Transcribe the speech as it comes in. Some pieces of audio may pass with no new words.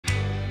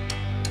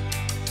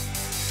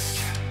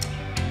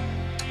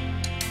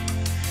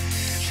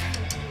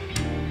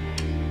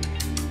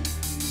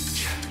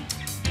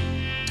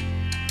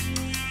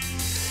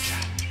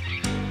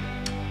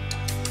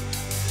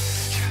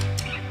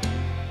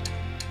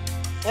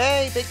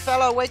Hey, big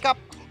fella, wake up.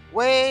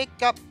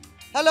 Wake up.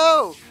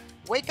 Hello.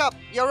 Wake up.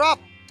 You're up.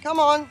 Come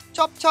on.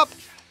 Chop, chop.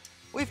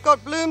 We've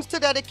got blooms to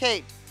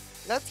dedicate.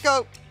 Let's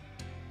go.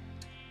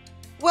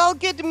 Well,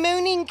 good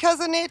morning,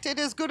 cousin It. It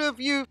is good of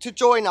you to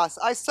join us.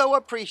 I so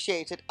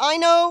appreciate it. I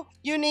know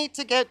you need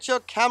to get your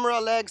camera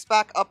legs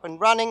back up and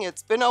running.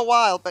 It's been a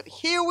while, but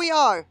here we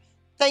are.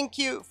 Thank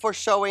you for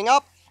showing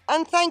up.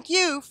 And thank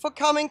you for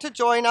coming to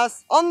join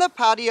us on the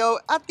patio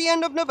at the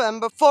end of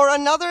November for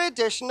another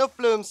edition of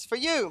Blooms for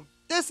You.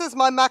 This is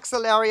my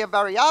Maxillaria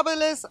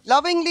variabilis,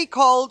 lovingly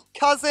called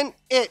Cousin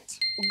It.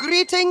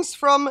 Greetings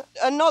from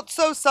a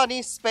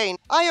not-so-sunny Spain.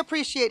 I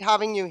appreciate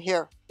having you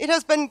here. It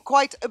has been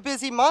quite a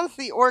busy month.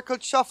 The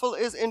orchid shuffle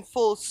is in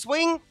full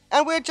swing,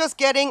 and we're just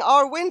getting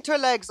our winter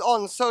legs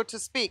on, so to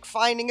speak,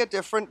 finding a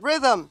different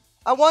rhythm.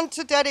 I want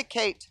to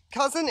dedicate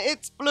Cousin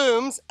It's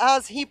blooms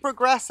as he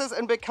progresses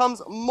and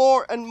becomes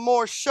more and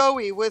more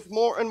showy with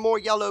more and more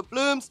yellow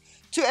blooms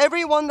to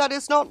everyone that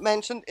is not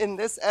mentioned in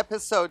this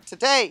episode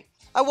today.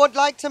 I would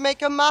like to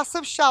make a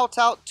massive shout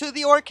out to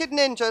the Orchid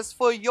Ninjas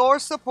for your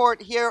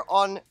support here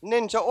on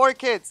Ninja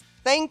Orchids.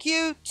 Thank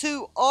you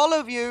to all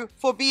of you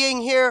for being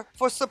here,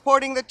 for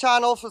supporting the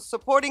channel, for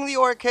supporting the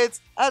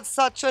orchids at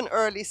such an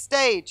early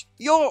stage.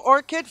 Your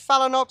orchid,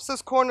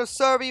 Phalaenopsis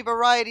cornucervi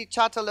variety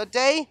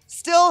Chateladeae,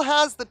 still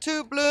has the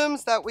two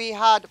blooms that we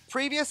had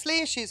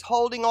previously. She's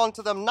holding on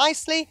to them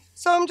nicely,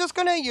 so I'm just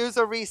going to use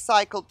a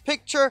recycled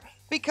picture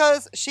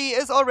because she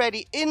is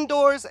already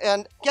indoors,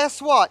 and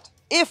guess what?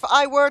 If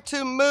I were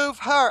to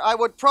move her, I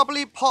would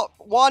probably pop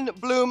one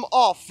bloom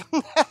off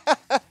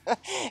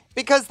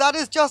because that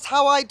is just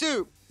how I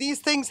do. These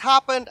things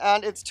happen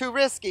and it's too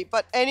risky.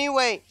 But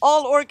anyway,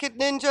 all Orchid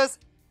Ninjas,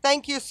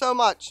 thank you so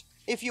much.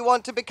 If you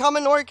want to become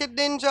an Orchid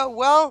Ninja,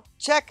 well,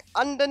 check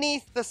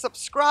underneath the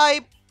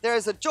subscribe.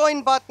 There's a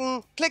join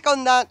button. Click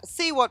on that,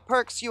 see what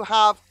perks you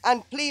have,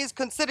 and please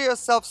consider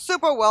yourself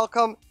super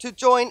welcome to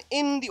join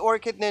in the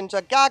Orchid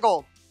Ninja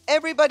gaggle.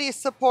 Everybody's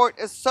support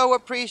is so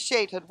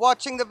appreciated.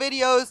 Watching the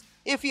videos,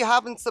 if you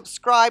haven't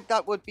subscribed,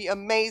 that would be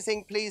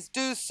amazing. Please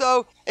do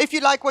so. If you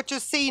like what you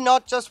see,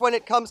 not just when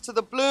it comes to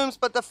the blooms,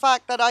 but the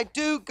fact that I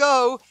do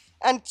go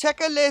and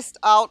check a list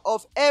out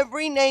of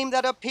every name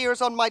that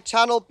appears on my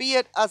channel, be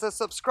it as a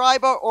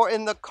subscriber or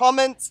in the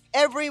comments.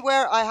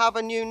 Everywhere I have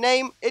a new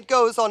name, it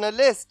goes on a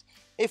list.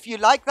 If you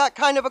like that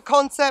kind of a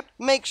concept,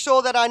 make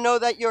sure that I know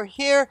that you're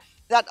here,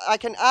 that I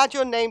can add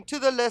your name to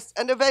the list,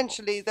 and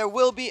eventually there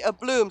will be a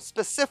bloom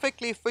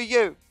specifically for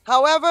you.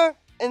 However,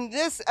 in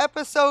this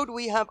episode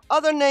we have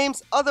other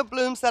names, other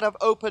blooms that have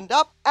opened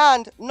up,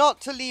 and not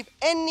to leave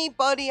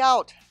anybody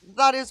out.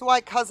 That is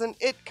why Cousin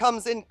It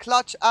comes in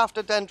clutch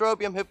after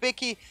Dendrobium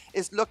hibiki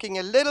is looking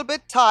a little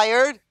bit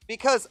tired,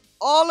 because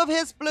all of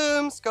his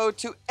blooms go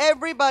to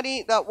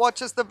everybody that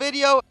watches the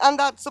video and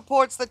that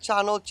supports the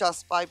channel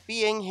just by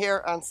being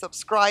here and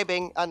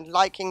subscribing and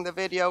liking the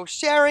video,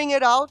 sharing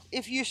it out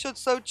if you should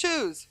so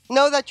choose.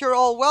 Know that you're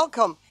all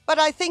welcome. But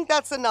I think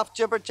that's enough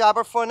jibber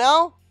jabber for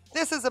now.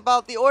 This is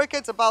about the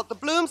orchids, about the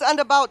blooms, and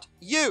about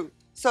you.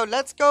 So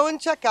let's go and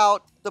check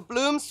out the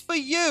blooms for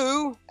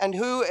you and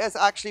who has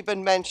actually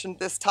been mentioned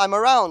this time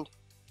around.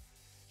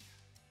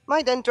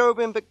 My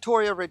Dendrobium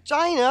victoriae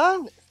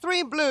reginae,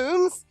 3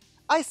 blooms.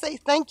 I say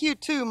thank you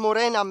to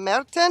Morena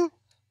Merten,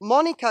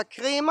 Monica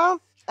Crema,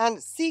 and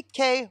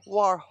CK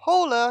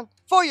Warhola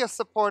for your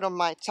support on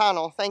my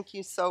channel. Thank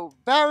you so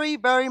very,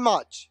 very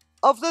much.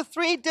 Of the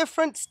 3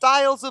 different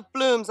styles of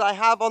blooms I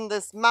have on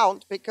this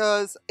mount,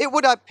 because it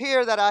would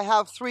appear that I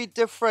have 3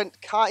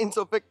 different kinds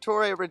of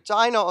victoriae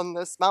reginae on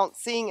this mount,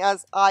 seeing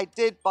as I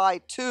did buy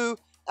 2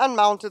 and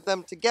mounted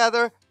them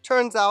together.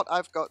 Turns out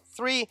I've got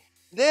 3.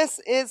 This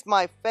is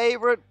my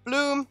favorite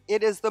bloom.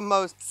 It is the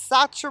most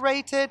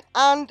saturated,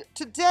 and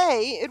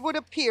today it would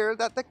appear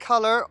that the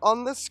color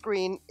on the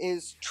screen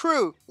is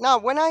true. Now,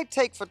 when I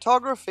take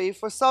photography,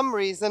 for some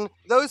reason,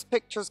 those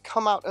pictures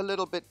come out a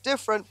little bit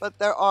different, but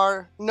there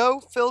are no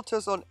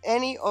filters on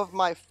any of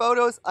my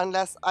photos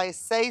unless I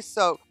say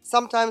so.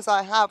 Sometimes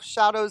I have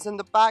shadows in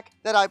the back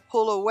that I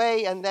pull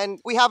away, and then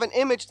we have an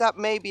image that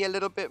may be a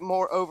little bit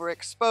more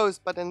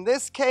overexposed. But in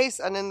this case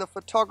and in the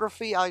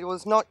photography, I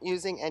was not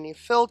using any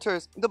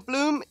filters. The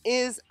bloom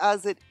is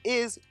as it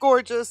is,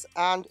 gorgeous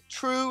and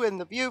true in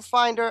the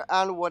viewfinder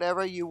and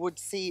whatever you would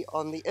see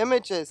on the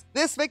images.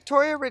 This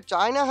victoriae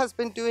reginae has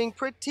been doing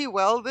pretty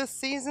well this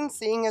season,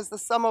 seeing as the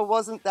summer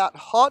wasn't that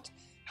hot.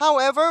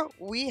 However,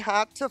 we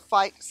had to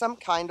fight some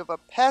kind of a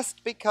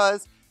pest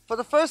because for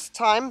the first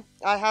time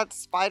I had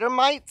spider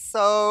mites,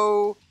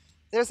 so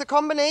there's a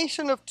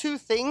combination of 2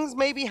 things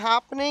maybe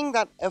happening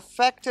that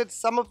affected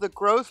some of the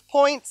growth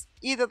points.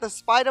 Either the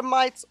spider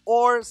mites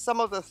or some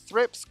of the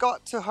thrips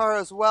got to her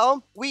as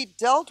well. We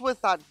dealt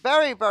with that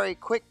very, very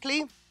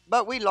quickly,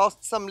 but we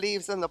lost some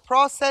leaves in the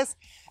process.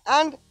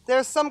 And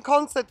there's some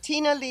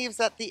concertina leaves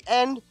at the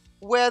end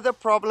where the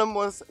problem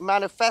was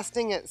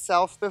manifesting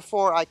itself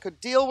before I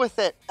could deal with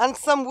it. And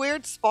some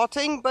weird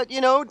spotting, but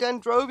you know,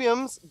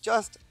 dendrobiums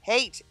just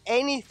hate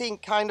anything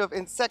kind of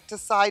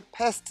insecticide,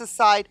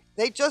 pesticide.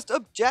 They just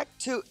object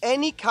to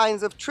any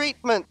kinds of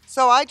treatment.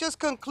 So I just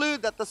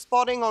conclude that the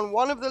spotting on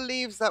one of the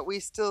leaves that we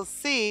still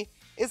see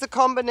is a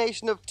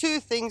combination of two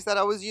things, that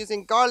I was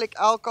using garlic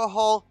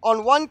alcohol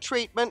on one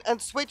treatment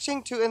and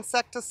switching to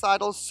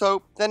insecticidal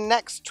soap the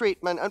next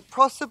treatment, and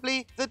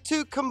possibly the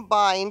two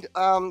combined,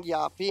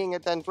 being a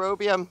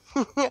Dendrobium,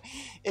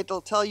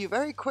 it'll tell you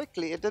very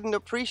quickly it didn't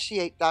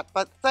appreciate that,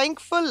 but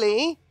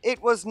thankfully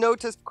it was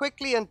noticed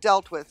quickly and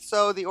dealt with.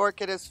 So the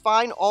orchid is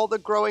fine. All the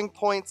growing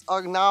points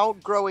are now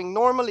growing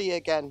normally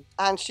again,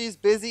 and she's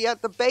busy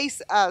at the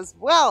base as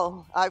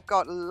well. I've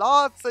got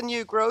lots of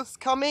new growths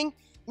coming.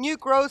 New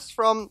growths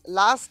from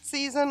last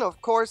season,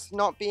 of course,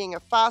 not being a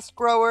fast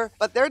grower,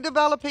 but they're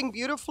developing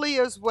beautifully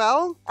as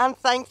well, and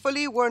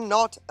thankfully we're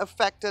not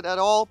affected at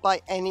all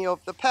by any of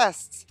the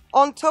pests.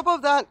 On top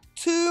of that,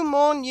 two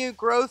more new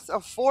growths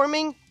are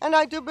forming, and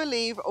I do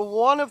believe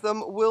one of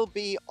them will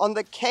be on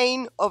the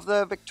cane of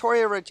the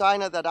Victoriae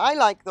reginae that I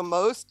like the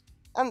most,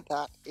 and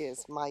that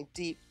is my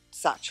deep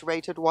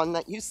saturated one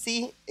that you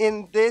see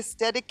in this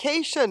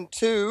dedication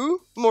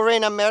to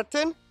Morena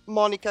Merten,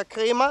 Monica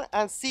Crema,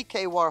 and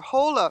CK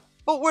Warhola.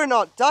 But we're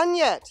not done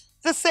yet.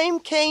 The same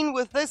cane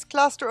with this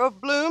cluster of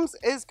blooms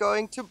is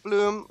going to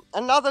bloom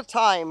another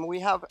time. We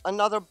have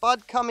another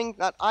bud coming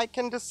that I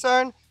can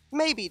discern,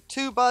 maybe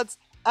two buds,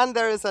 and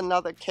there is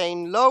another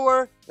cane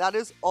lower that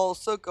is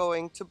also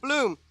going to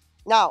bloom.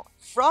 Now,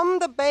 from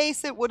the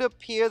base, it would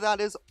appear that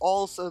is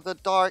also the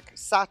dark,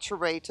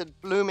 saturated,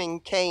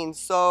 blooming cane.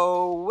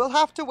 So we'll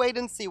have to wait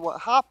and see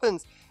what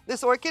happens.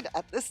 This orchid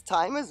at this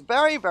time is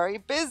very, very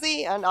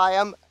busy, and I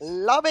am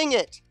loving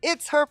it.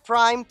 It's her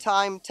prime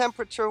time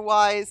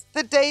temperature-wise.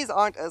 The days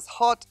aren't as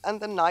hot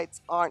and the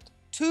nights aren't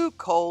too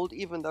cold,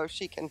 even though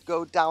she can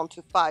go down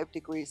to 5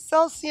 degrees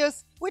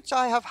Celsius, which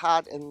I have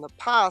had in the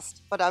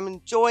past. But I'm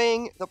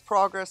enjoying the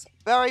progress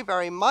very,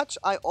 very much.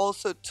 I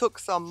also took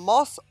some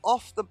moss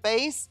off the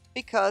base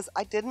because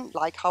I didn't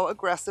like how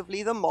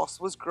aggressively the moss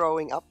was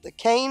growing up the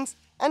canes,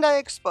 and I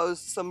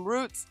exposed some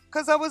roots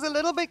because I was a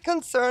little bit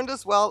concerned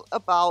as well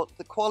about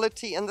the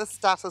quality and the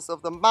status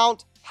of the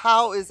mount.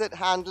 How is it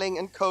handling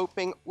and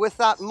coping with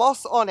that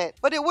moss on it?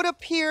 But it would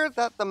appear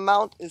that the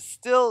mount is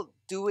still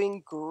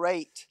doing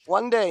great.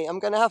 One day I'm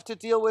going to have to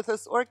deal with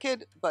this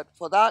orchid, but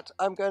for that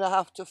I'm going to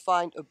have to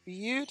find a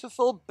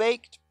beautiful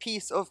baked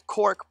piece of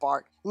cork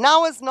bark.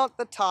 Now is not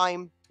the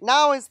time.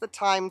 Now is the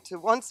time to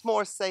once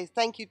more say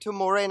thank you to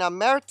Morena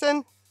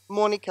Merten,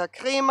 Monica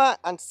Crema,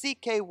 and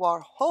CK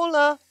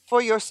Warhola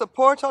for your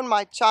support on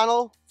my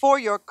channel, for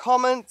your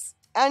comments,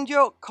 and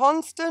your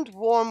constant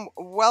warm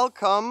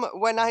welcome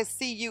when I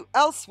see you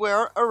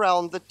elsewhere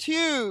around the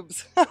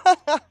tubes.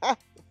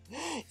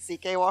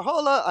 CK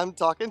Warhola, I'm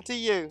talking to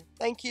you.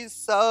 Thank you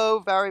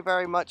so very,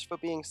 very much for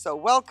being so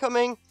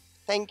welcoming.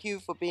 Thank you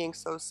for being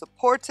so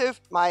supportive.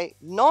 My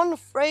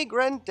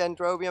non-fragrant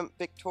Dendrobium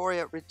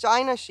Victoriae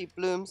reginae, she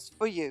blooms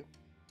for you.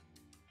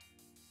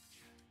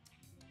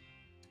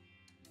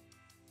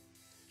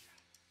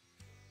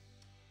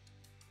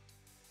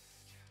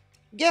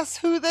 Guess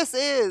who this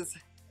is?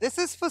 This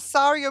is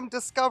Fusarium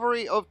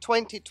Discovery of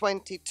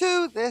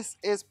 2022. This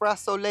is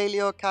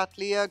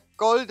Brassocattleya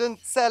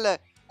Goldenzelle.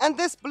 And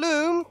this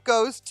bloom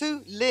goes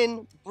to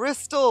Lynn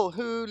Bristol,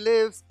 who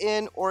lives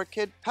in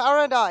Orchid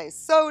Paradise.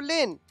 So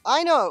Lynn,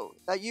 I know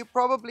that you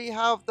probably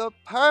have the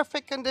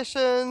perfect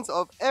conditions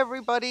of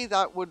everybody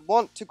that would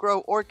want to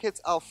grow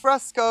orchids al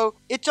fresco.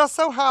 It just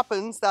so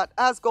happens that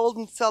as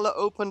Goldenzelle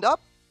opened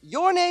up,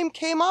 your name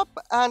came up,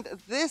 and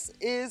this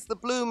is the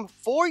bloom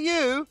for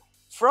you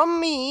from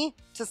me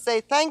to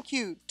say thank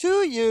you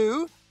to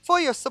you for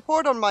your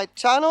support on my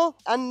channel,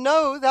 and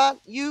know that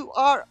you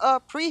are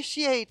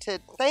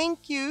appreciated.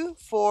 Thank you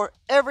for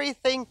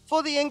everything,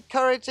 for the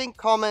encouraging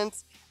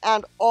comments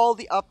and all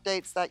the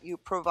updates that you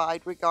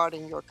provide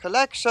regarding your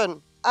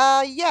collection.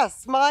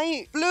 Yes,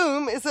 my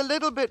bloom is a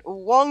little bit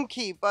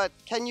wonky, but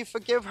can you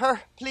forgive her,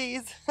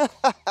 please?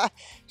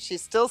 She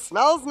still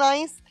smells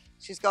nice.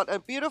 She's got a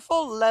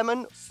beautiful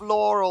lemon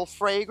floral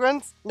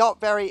fragrance,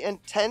 not very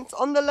intense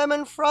on the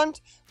lemon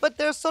front, but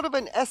there's sort of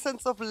an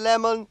essence of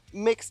lemon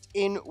mixed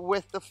in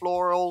with the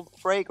floral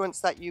fragrance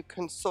that you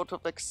can sort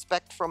of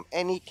expect from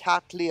any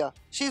Cattleya.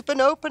 She's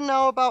been open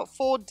now about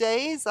 4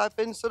 days. I've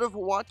been sort of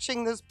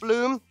watching this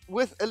bloom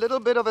with a little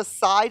bit of a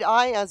side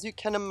eye, as you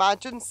can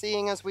imagine,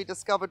 seeing as we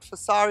discovered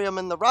Fusarium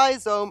in the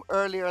rhizome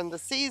earlier in the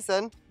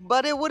season.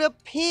 But it would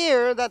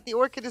appear that the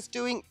orchid is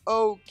doing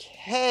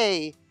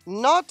okay.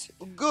 Not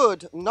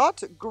good,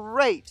 not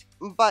great,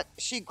 but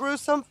she grew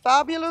some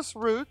fabulous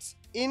roots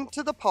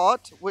into the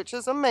pot, which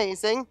is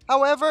amazing.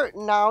 However,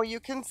 now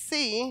you can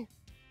see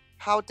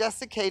how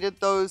desiccated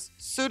those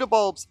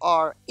pseudobulbs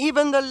are.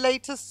 Even the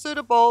latest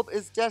pseudobulb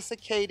is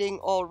desiccating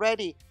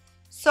already.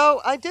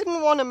 So I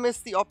didn't want to miss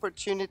the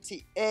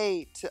opportunity,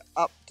 A, to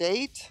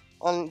update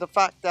on the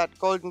fact that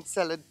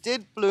Goldenzelle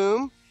did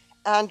bloom,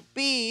 and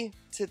B,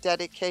 to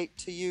dedicate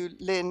to you,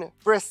 Lynn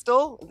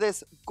Bristol,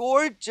 this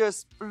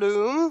gorgeous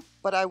bloom,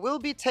 but I will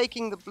be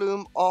taking the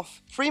bloom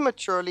off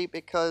prematurely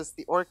because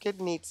the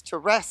orchid needs to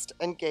rest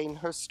and gain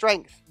her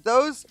strength.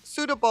 Those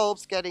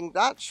pseudobulbs getting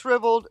that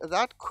shriveled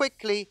that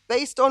quickly,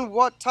 based on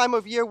what time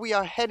of year we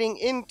are heading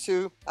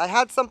into, I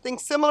had something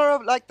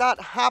similar like that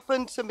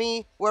happen to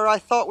me where I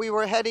thought we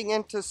were heading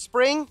into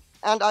spring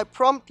and I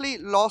promptly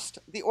lost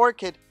the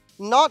orchid.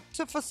 Not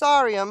to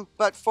fusarium,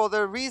 but for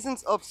the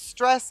reasons of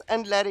stress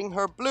and letting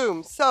her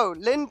bloom. So,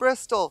 Lynn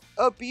Bristol,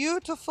 a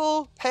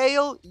beautiful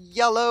pale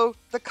yellow.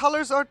 The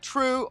colors are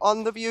true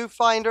on the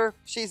viewfinder.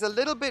 She's a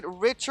little bit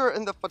richer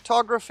in the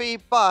photography,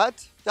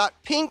 but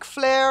that pink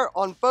flare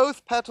on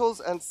both petals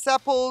and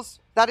sepals,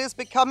 that is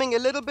becoming a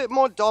little bit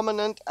more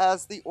dominant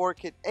as the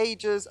orchid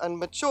ages and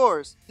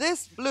matures.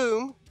 This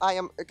bloom, I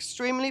am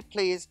extremely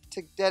pleased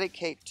to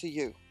dedicate to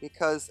you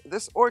because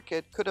this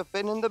orchid could have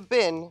been in the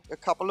bin a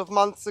couple of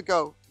months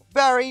ago.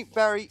 Very,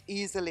 very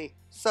easily.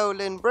 So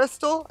Lynn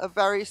Bristol, a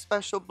very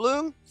special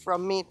bloom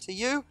from me to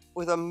you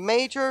with a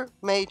major,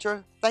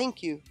 major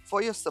thank you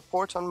for your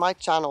support on my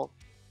channel.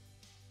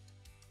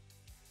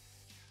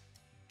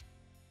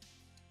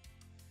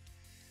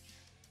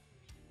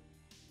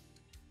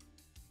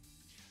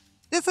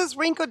 This is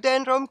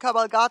Rhynchodendrum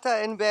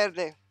Cabalgata in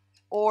Verde,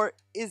 or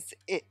is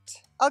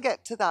it? I'll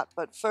get to that,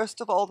 but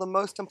first of all, the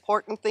most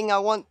important thing I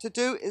want to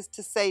do is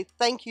to say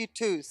thank you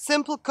to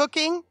Simple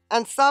Cooking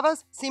and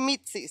Savas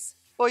Simitsis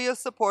for your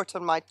support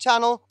on my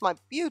channel. My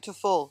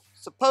beautiful,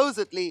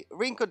 supposedly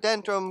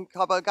Rhynchodendrum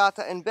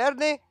Cabalgata in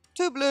Verde,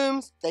 2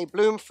 blooms, they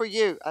bloom for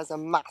you as a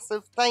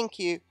massive thank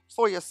you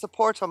for your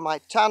support on my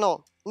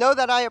channel. Know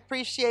that I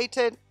appreciate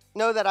it,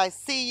 know that I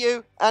see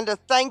you, and a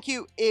thank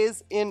you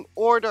is in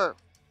order.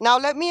 Now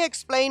let me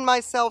explain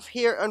myself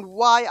here and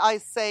why I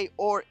say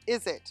or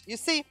is it. You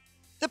see,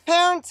 the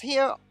parents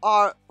here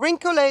are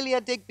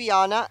Rhynchodendrum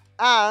Cabalgata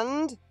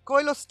and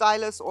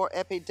Coilostylus or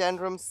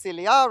Epidendrum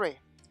ciliare.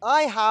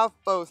 I have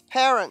both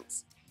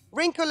parents.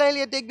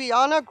 Rhynchodendrum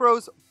Cabalgata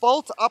grows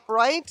bolt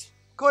upright.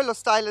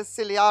 Coilostylus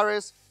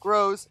ciliaris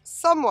grows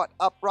somewhat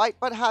upright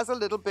but has a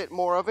little bit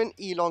more of an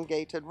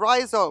elongated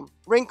rhizome.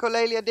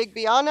 Rhynchodendrum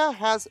Cabalgata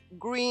has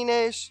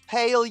greenish,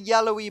 pale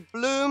yellowy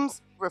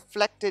blooms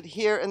reflected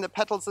here in the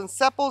petals and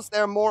sepals.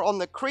 They're more on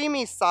the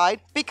creamy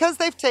side because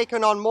they've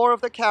taken on more of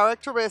the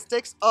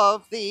characteristics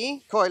of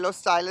the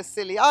Coilostylus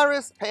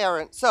ciliaris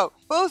parent. So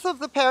both of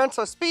the parents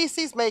are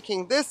species,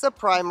 making this a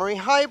primary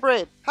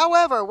hybrid.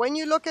 However, when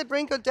you look at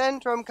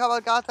Rhynchodendrum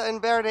Cabalgata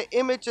in Verde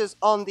images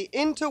on the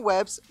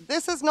interwebs,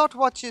 this is not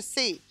what you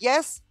see.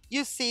 Yes,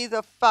 you see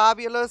the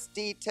fabulous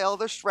detail,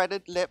 the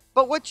shredded lip,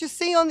 but what you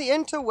see on the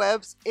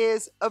interwebs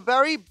is a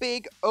very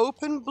big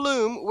open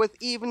bloom with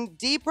even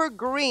deeper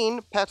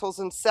green petals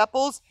and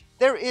sepals.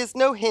 There is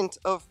no hint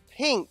of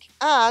pink,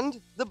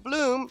 and the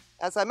bloom,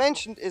 as I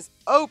mentioned, is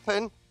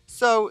open.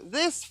 So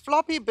this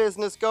floppy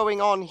business going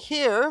on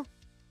here,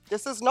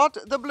 this is not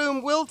the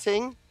bloom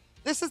wilting.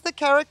 This is the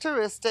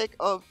characteristic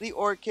of the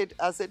orchid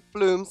as it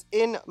blooms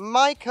in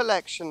my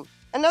collection.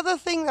 Another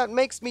thing that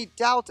makes me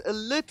doubt a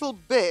little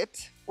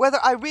bit whether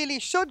I really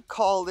should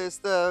call this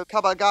the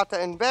Cabalgata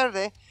in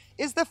Verde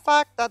is the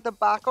fact that the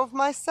back of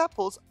my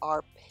sepals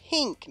are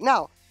pink.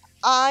 Now,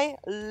 I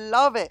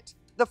love it.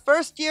 The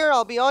first year,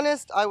 I'll be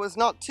honest, I was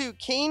not too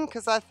keen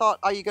because I thought,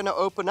 are you going to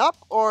open up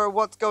or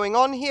what's going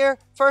on here?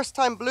 First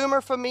time bloomer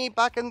for me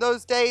back in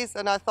those days,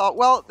 and I thought,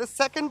 well, the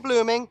second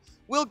blooming,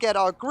 we'll get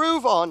our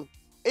groove on.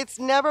 It's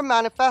never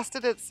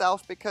manifested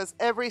itself because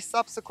every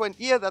subsequent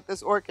year that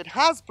this orchid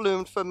has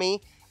bloomed for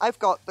me, I've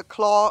got the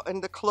claw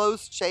in the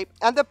closed shape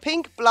and the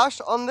pink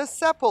blush on the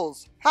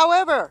sepals.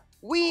 However,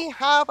 we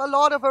have a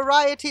lot of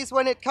varieties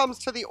when it comes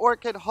to the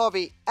orchid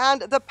hobby,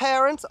 and the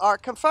parents are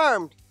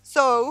confirmed.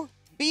 So,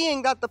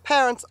 being that the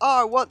parents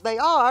are what they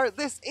are,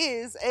 this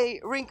is a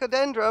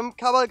Rhynchodendrum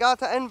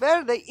Cabalgata in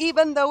Verde,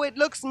 even though it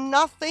looks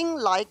nothing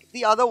like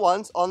the other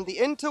ones on the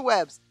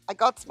interwebs. I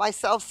got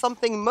myself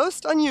something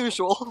most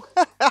unusual,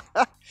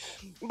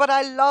 but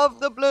I love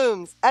the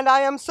blooms, and I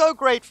am so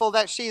grateful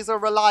that she's a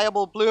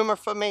reliable bloomer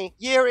for me,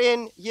 year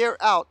in, year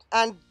out.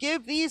 And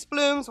give these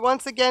blooms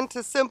once again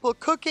to Simple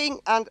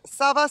Cooking and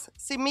Savas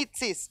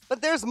Simitsis.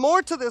 But there's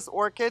more to this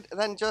orchid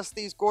than just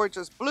these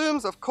gorgeous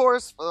blooms. Of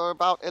course, for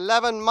about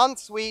 11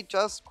 months, we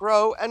just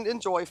grow and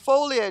enjoy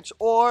foliage,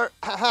 or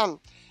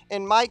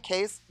in my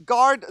case,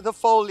 guard the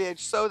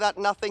foliage so that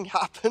nothing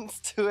happens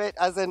to it,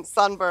 as in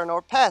sunburn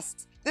or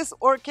pests. This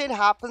orchid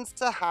happens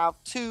to have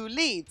 2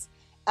 leads,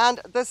 and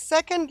the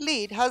second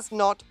lead has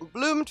not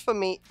bloomed for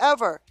me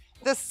ever.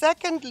 The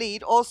second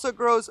lead also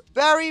grows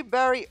very,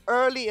 very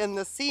early in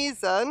the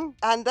season,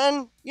 and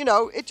then, you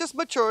know, it just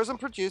matures and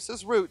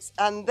produces roots.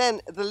 And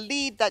then the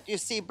lead that you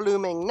see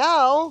blooming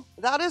now,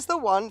 that is the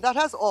one that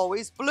has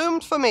always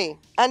bloomed for me.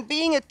 And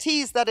being a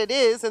tease that it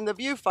is in the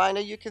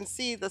viewfinder, you can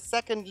see the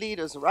second lead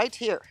is right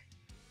here.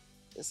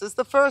 This is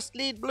the first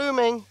lead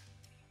blooming.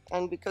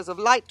 And because of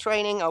light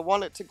training, I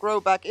want it to grow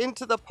back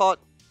into the pot.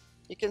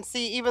 You can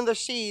see even the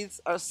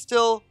sheaths are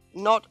still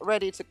not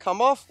ready to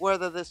come off,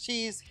 whether the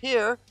sheaths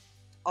here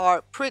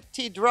are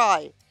pretty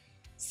dry.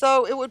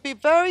 So it would be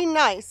very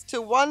nice to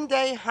one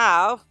day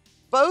have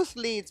both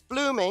leads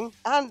blooming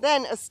and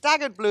then a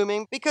staggered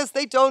blooming because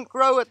they don't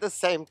grow at the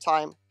same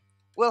time.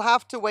 We'll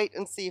have to wait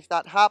and see if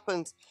that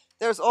happens.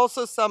 There's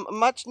also some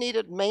much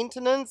needed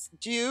maintenance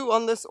due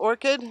on this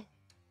orchid.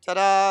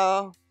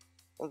 Ta-da!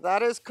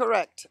 That is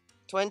correct.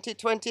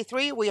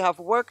 2023, we have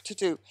work to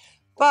do.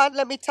 But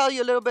let me tell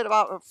you a little bit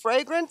about her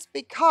fragrance,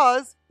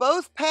 because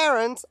both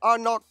parents are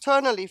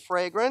nocturnally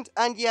fragrant,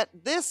 and yet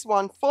this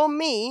one, for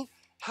me,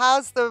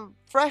 has the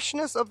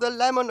freshness of the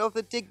lemon of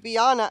the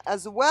Digbyana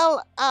as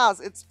well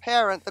as its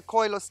parent, the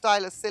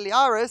Coilostylus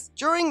ciliaris,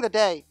 during the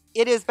day.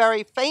 It is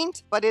very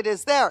faint, but it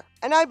is there.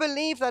 And I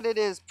believe that it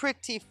is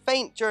pretty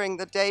faint during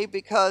the day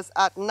because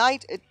at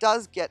night it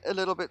does get a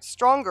little bit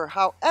stronger.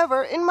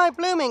 However, in my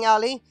blooming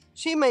alley,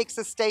 she makes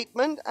a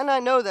statement and I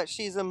know that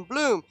she's in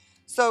bloom.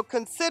 So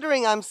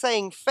considering I'm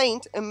saying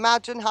faint,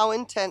 imagine how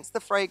intense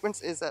the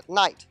fragrance is at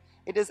night.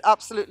 It is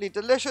absolutely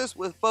delicious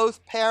with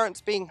both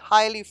parents being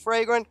highly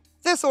fragrant.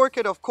 This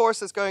orchid, of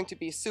course, is going to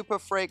be super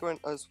fragrant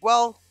as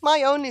well.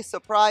 My only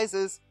surprise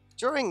is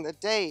during the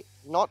day,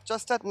 not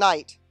just at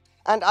night.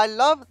 And I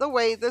love the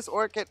way this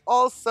orchid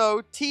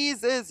also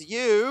teases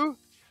you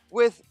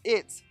with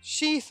its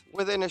sheath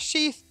within a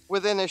sheath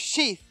within a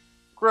sheath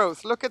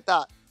growth. Look at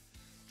that.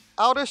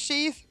 Outer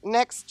sheath,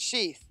 next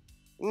sheath.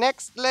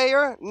 Next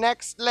layer,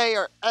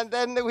 and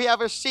then we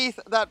have a sheath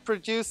that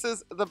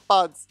produces the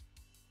buds.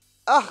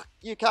 Ugh,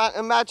 you can't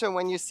imagine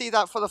when you see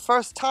that for the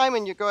first time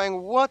and you're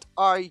going, what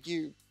are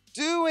you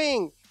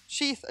doing?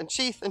 Sheath and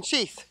sheath and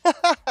sheath.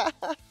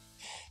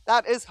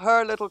 That is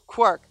her little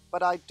quirk,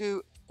 but I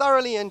do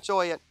thoroughly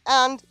enjoy it.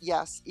 And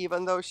yes,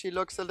 even though she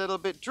looks a little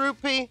bit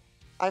droopy,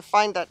 I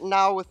find that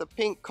now with the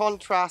pink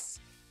contrasts,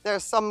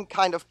 there's some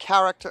kind of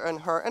character in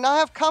her, and I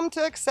have come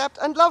to accept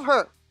and love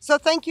her. So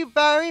thank you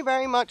very,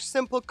 very much,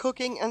 Simple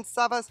Cooking and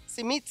Savas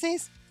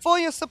Simitzis, for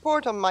your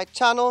support on my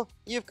channel.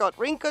 You've got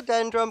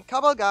Rhynchodendrum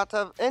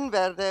Cabalgata in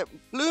Verde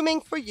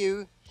blooming for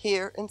you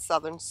here in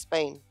southern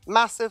Spain.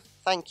 Massive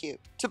thank you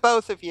to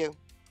both of you.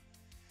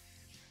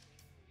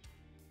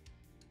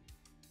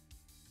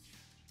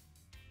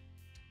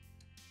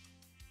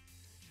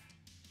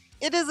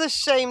 It is a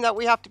shame that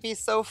we have to be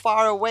so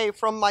far away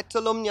from my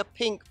Tolumnia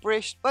Pink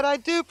Brisht, but I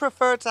do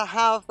prefer to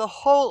have the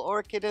whole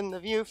orchid in the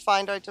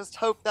viewfinder. I just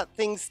hope that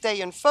things stay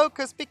in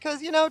focus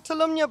because, you know,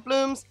 Tolumnia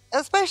blooms,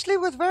 especially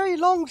with very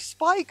long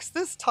spikes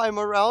this time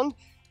around,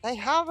 they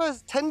have a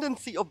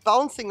tendency of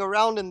bouncing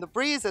around in the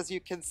breeze, as you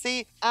can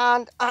see,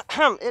 and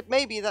it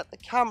may be that the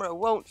camera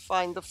won't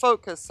find the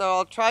focus, so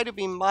I'll try to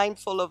be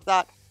mindful of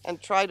that and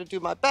try to do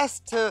my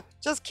best to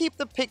just keep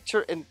the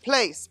picture in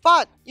place.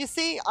 But you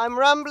see, I'm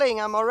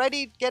rambling. I'm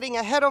already getting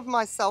ahead of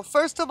myself.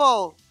 First of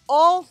all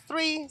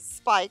three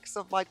spikes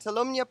of my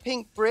Tolumnia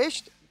Pink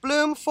Brisht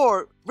bloom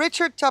for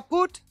Richard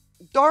Chaput,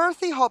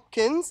 Dorothy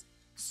Hopkins,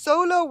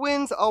 Solar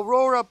Winds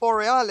Aurora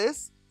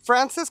Borealis,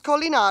 Francis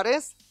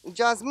Collinares,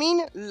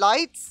 Jasmine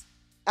Lights,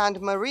 and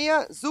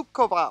Maria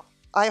Zubkova.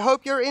 I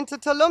hope you're into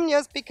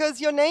Tolumnias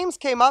because your names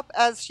came up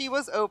as she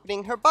was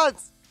opening her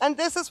buds. And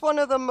this is one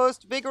of the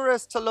most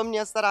vigorous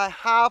Tolumnias that I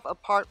have,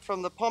 apart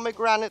from the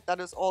pomegranate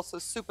that is also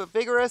super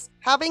vigorous,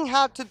 having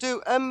had to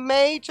do a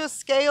major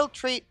scale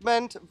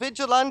treatment,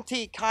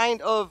 vigilante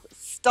kind of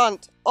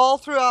stunt all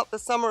throughout the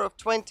summer of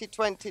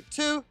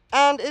 2022.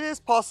 And it is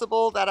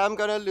possible that I'm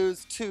going to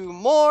lose 2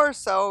 more,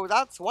 so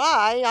that's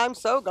why I'm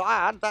so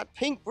glad that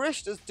Pink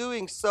Brisht is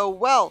doing so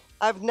well.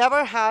 I've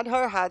never had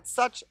her had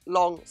such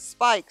long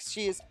spikes.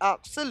 She is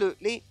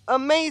absolutely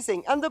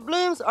amazing. And the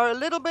blooms are a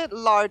little bit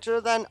larger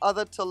than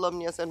other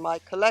Tolumnias in my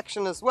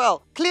collection as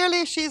well.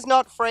 Clearly she's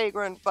not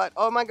fragrant, but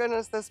oh my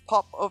goodness, this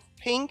pop of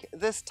pink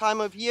this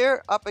time of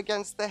year up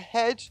against the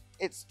hedge,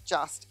 it's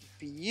just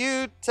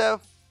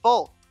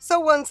beautiful. So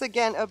once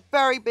again, a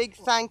very big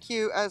thank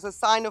you as a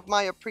sign of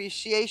my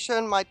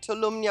appreciation. My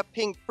Tolumnia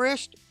Pink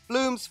Brisht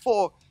blooms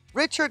for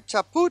Richard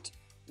Chaput,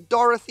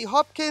 Dorothy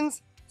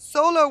Hopkins,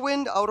 Solar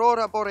Wind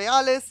Aurora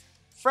Borealis,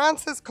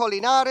 Francis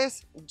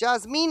Collinares,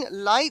 Jasmine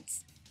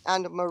Lights,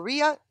 and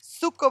Maria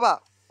Zubkova.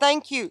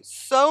 Thank you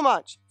so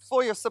much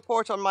for your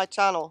support on my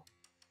channel.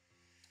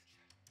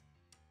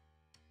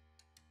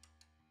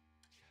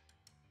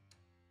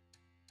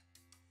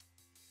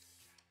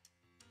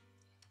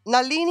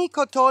 Nalini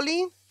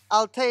Kotoli,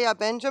 Althea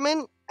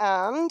Benjamin,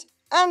 and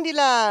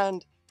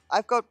Andyland.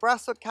 I've got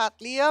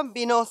Brassocattleya,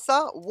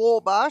 Binosa,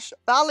 Wabash,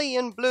 Valley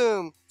in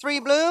bloom. 3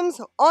 blooms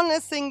on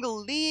a single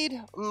lead.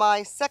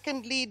 My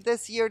second lead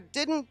this year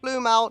didn't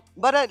bloom out,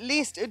 but at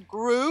least it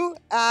grew.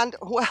 And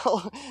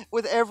well,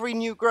 with every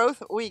new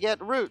growth, we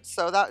get roots.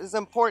 So that is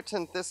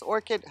important. This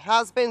orchid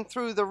has been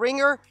through the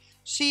ringer.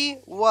 She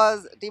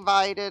was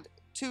divided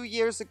 2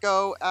 years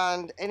ago,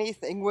 and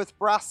anything with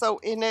Brasso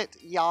in it,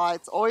 yeah,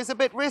 it's always a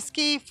bit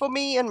risky for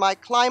me in my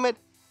climate.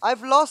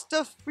 I've lost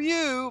a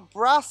few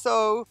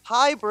Brasso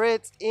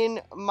hybrids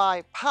in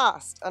my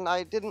past, and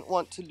I didn't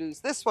want to lose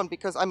this one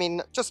because, I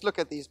mean, just look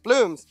at these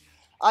blooms.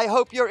 I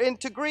hope you're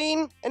into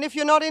green, and if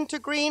you're not into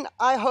green,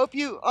 I hope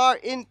you are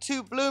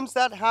into blooms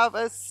that have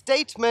a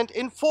statement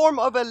in form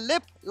of a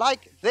lip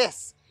like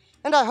this.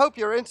 And I hope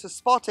you're into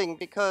spotting,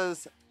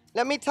 because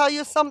let me tell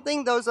you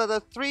something, those are the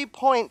 3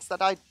 points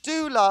that I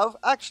do love.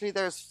 Actually,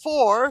 there's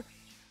 4.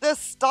 The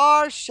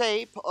star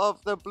shape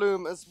of the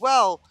bloom as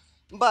well.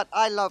 But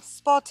I love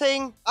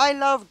spotting, I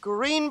love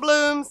green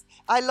blooms,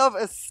 I love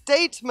a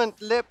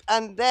statement lip,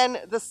 and then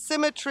the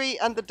symmetry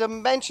and the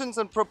dimensions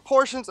and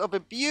proportions of a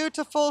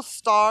beautiful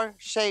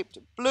star-shaped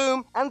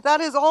bloom. And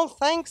that is all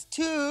thanks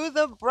to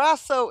the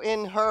Brasso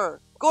in her.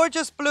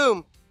 Gorgeous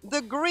bloom.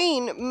 The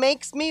green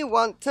makes me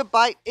want to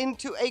bite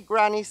into a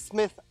Granny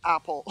Smith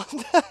apple.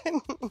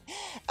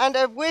 And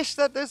I wish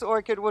that this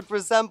orchid would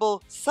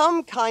resemble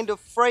some kind of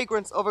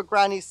fragrance of a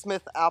Granny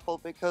Smith apple,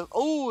 because,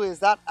 oh, is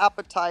that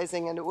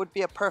appetizing, and it would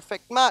be a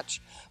perfect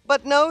match.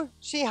 But no,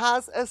 she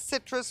has a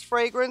citrus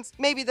fragrance.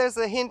 Maybe there's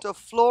a hint of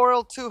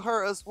floral to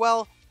her as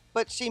well,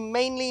 but she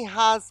mainly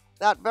has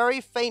that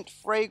very faint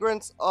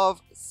fragrance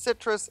of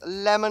citrus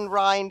lemon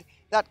rind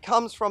that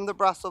comes from the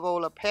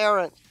Brassocattleya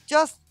parent.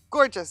 Just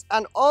gorgeous.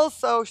 And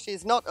also,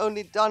 she's not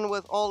only done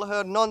with all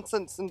her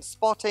nonsense and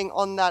spotting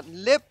on that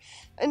lip,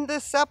 and the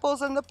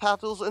sepals and the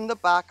petals in the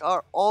back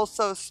are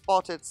also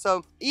spotted.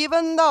 So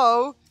even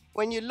though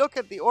when you look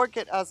at the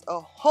orchid as a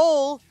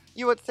whole,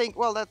 you would think,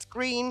 well, that's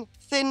green,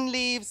 thin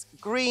leaves,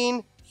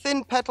 green,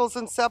 thin petals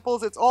and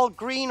sepals, it's all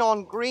green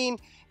on green.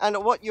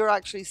 And what you're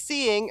actually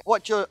seeing,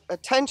 what your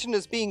attention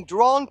is being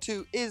drawn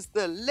to, is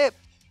the lip.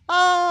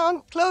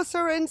 On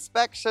closer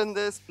inspection,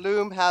 this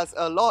bloom has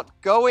a lot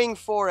going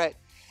for it.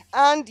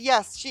 And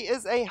yes, she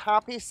is a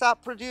happy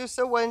sap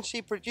producer when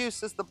she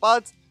produces the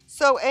buds.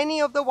 So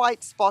any of the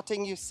white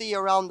spotting you see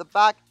around the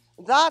back,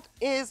 that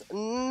is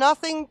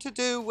nothing to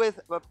do with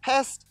a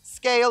pest,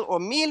 scale, or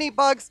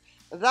mealybugs.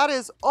 That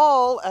is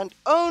all and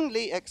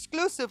only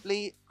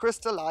exclusively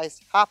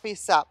crystallized happy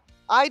sap.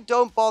 I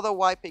don't bother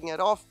wiping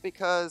it off,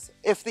 because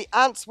if the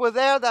ants were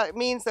there, that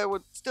means there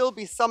would still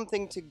be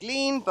something to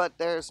glean, but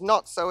there's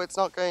not, so it's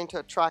not going to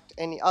attract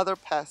any other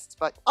pests.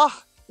 But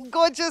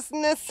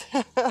gorgeousness.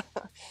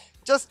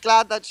 Just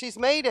glad that she's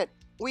made it.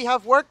 We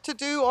have work to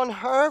do on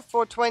her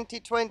for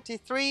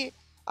 2023.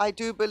 I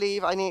do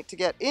believe I need to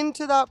get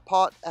into that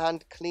pot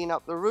and clean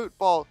up the root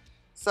ball.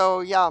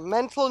 So yeah,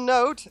 mental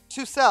note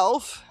to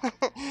self,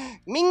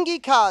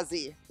 mingi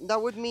kazi.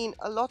 That would mean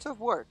a lot of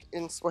work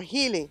in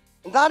Swahili.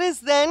 That is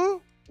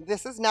then,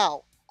 this is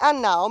now.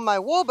 And now my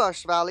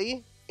Wabash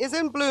Valley is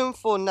in bloom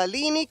for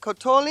Nalini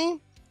Kotoli,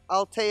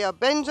 Altea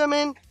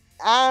Benjamin,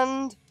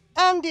 and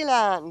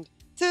Andyland.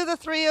 To the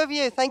 3 of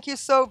you, thank you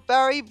so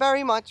very,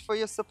 very much for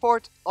your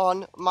support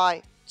on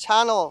my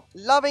channel.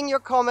 Loving your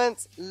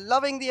comments,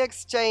 loving the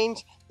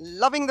exchange,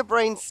 loving the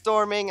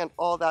brainstorming and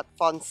all that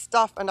fun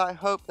stuff. And I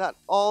hope that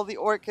all the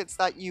orchids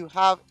that you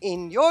have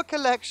in your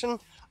collection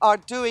are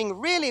doing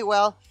really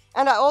well.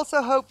 And I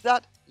also hope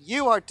that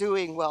you are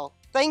doing well.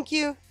 Thank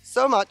you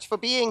so much for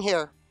being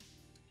here.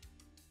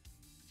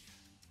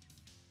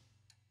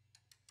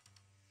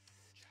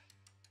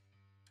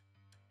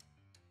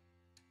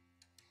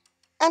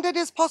 And it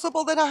is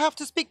possible that I have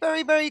to speak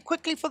very, very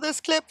quickly for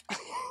this clip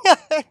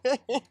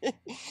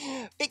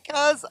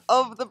because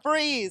of the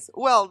breeze.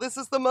 Well, this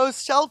is the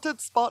most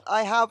sheltered spot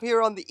I have here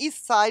on the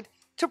east side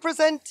to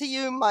present to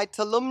you my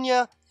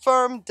Tolumnia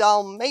Firm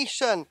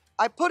Dalmation.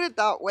 I put it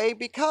that way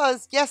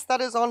because, yes,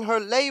 that is on her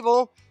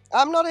label.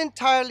 I'm not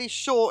entirely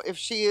sure if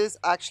she is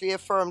actually a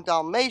Firm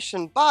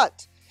Dalmation,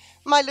 but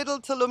my little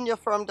Tolumnia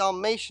Firm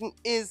Dalmation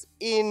is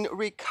in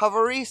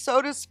recovery,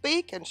 so to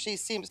speak, and she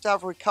seems to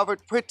have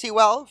recovered pretty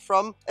well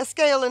from a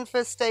scale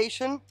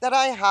infestation that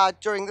I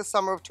had during the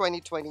summer of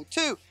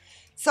 2022.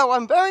 So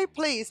I'm very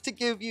pleased to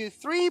give you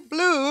 3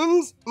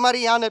 blooms,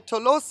 Mariana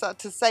Tolosa,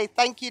 to say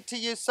thank you to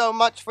you so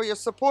much for your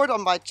support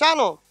on my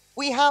channel.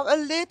 We have a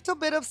little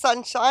bit of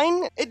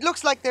sunshine. It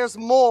looks like there's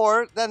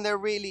more than there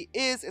really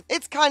is.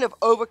 It's kind of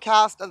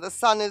overcast and the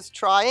sun is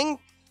trying.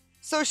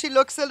 So she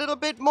looks a little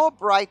bit more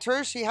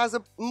brighter. She has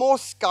a more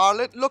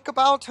scarlet look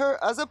about her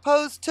as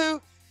opposed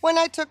to when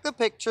I took the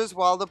pictures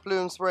while the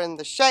blooms were in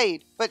the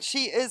shade. But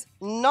she is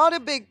not a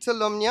big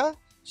Tolumnia.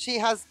 She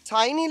has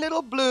tiny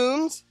little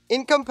blooms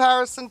in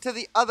comparison to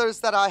the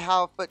others that I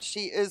have, but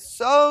she is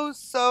so,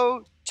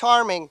 so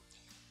charming.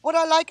 What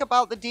I like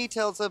about the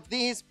details of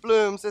these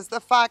blooms is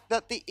the fact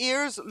that the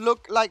ears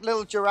look like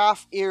little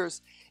giraffe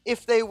ears.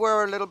 If they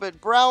were a little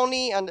bit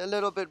browny and a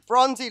little bit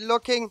bronzy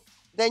looking,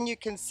 then you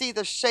can see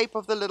the shape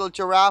of the little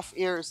giraffe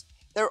ears.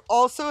 They're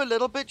also a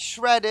little bit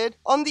shredded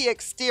on the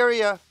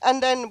exterior,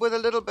 and then with a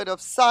little bit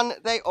of sun,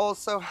 they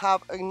also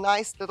have a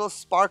nice little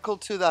sparkle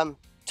to them.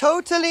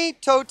 Totally,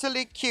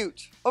 totally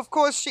cute. Of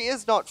course, she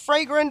is not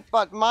fragrant,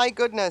 but my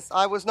goodness,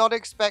 I was not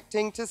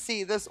expecting to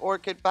see this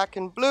orchid back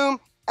in bloom,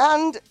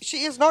 and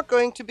she is not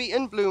going to be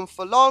in bloom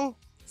for long,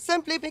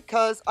 simply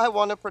because I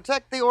want to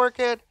protect the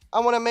orchid. I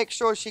want to make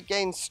sure she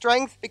gains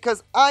strength,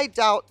 because I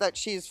doubt that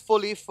she's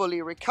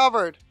fully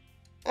recovered.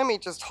 Let me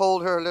just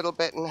hold her a little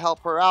bit and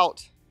help her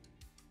out.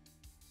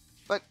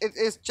 But it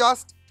is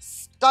just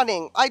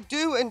stunning. I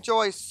do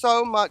enjoy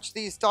so much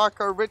these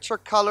darker, richer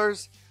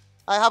colors.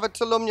 I have a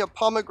Tolumnia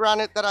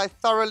pomegranate that I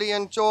thoroughly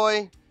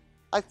enjoy.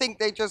 I think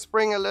they just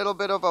bring a little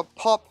bit of a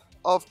pop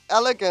of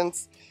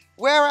elegance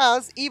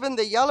Whereas even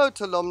the yellow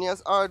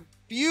Tolumnias are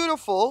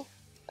beautiful,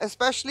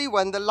 especially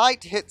when the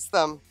light hits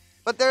them.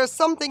 But there is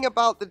something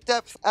about the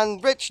depth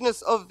and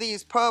richness of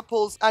these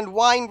purples and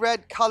wine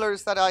red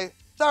colors that I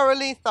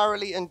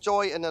thoroughly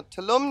enjoy in a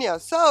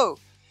Tolumnia. So,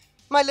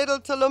 my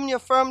little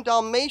Tolumnia Firm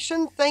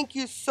Dalmation, thank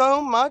you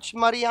so much,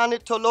 Marianne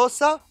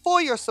Tolosa,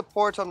 for your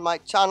support on my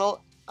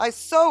channel. I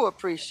so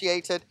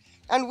appreciate it,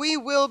 and we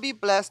will be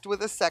blessed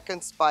with a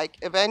second spike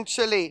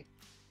eventually.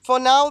 For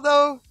now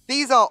though,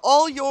 these are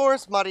all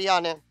yours,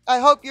 Marianne. I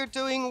hope you're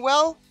doing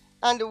well,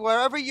 and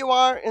wherever you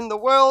are in the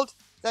world,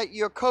 that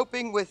you're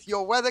coping with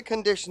your weather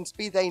conditions,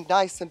 be they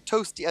nice and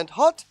toasty and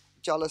hot,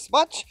 jealous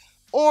much,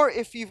 or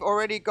if you've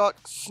already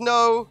got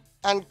snow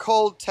and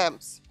cold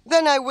temps.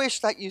 Then I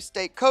wish that you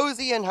stay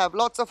cozy and have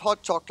lots of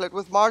hot chocolate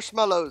with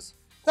marshmallows.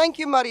 Thank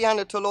you,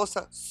 Marianne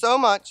Tolosa, so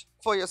much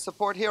for your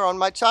support here on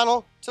my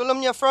channel.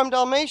 Tolumnia Firm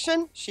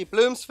Dalmation, she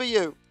blooms for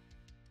you.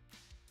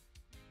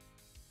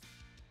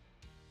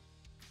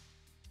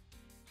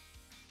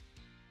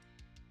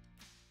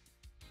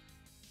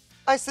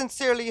 I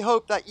sincerely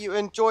hope that you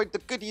enjoyed the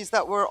goodies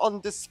that were on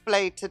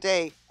display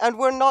today and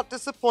were not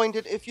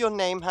disappointed if your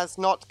name has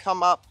not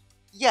come up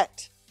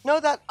yet. Know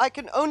that I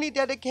can only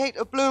dedicate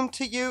a bloom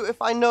to you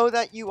if I know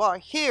that you are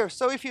here.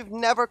 So if you've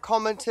never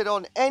commented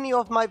on any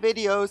of my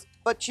videos,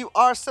 but you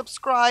are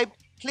subscribed,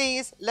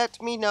 please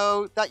let me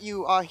know that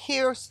you are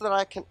here so that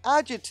I can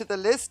add you to the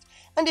list.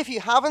 And if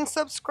you haven't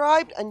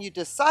subscribed and you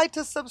decide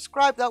to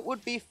subscribe, that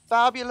would be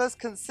fabulous.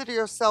 Consider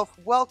yourself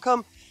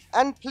welcome.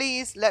 And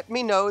please let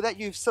me know that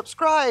you've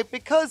subscribed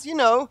because, you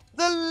know,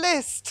 the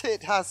list,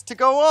 it has to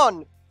go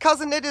on.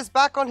 Cousin It is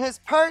back on his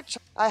perch.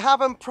 I have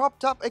him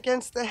propped up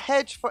against the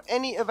hedge for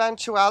any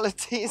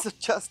eventualities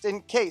just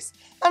in case.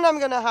 And I'm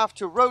going to have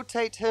to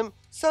rotate him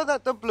so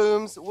that the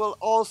blooms will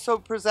also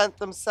present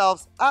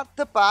themselves at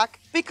the back,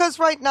 because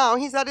right now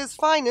he's at his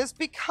finest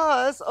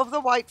because of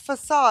the white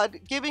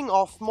facade giving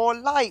off more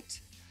light.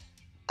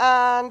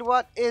 And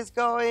what is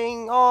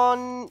going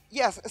on?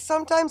 Yes,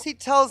 sometimes he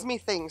tells me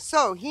things.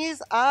 So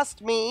he's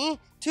asked me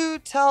to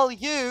tell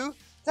you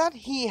that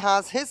he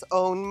has his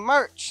own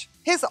merch.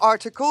 His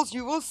articles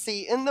you will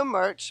see in the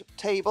merch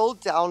table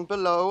down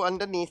below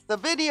underneath the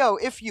video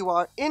if you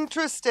are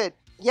interested.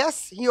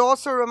 Yes, he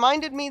also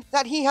reminded me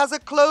that he has a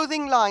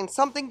clothing line,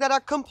 something that I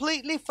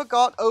completely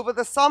forgot over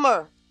the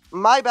summer.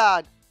 My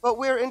bad. But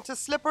we're into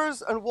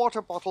slippers and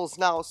water bottles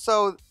now,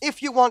 so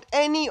if you want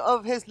any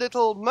of his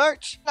little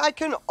merch, I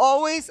can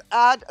always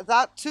add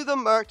that to the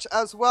merch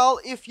as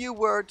well if you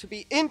were to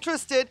be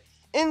interested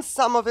in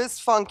some of his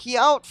funky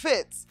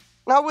outfits.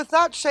 Now with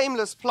that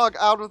shameless plug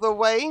out of the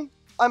way,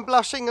 I'm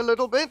blushing a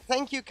little bit.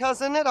 Thank you,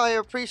 Cousin It. I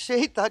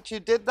appreciate that you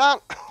did that.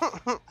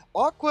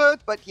 Awkward,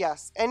 but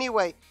yes.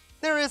 Anyway,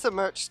 there is a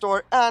merch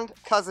store and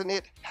Cousin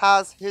It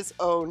has his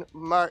own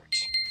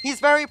merch. He's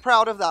very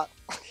proud of that.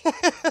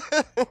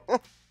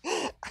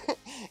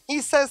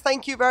 He says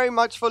thank you very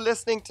much for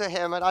listening to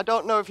him, and I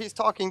don't know if he's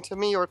talking to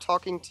me or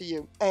talking to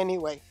you.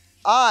 Anyway,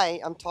 I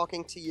am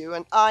talking to you,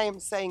 and I am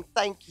saying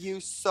thank you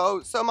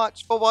so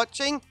much for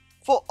watching,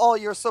 for all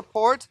your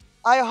support.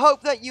 I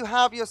hope that you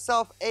have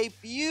yourself a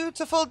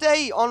beautiful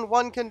day, on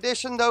one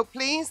condition though,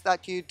 please,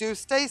 that you do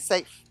stay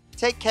safe.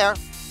 Take care.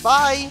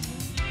 Bye.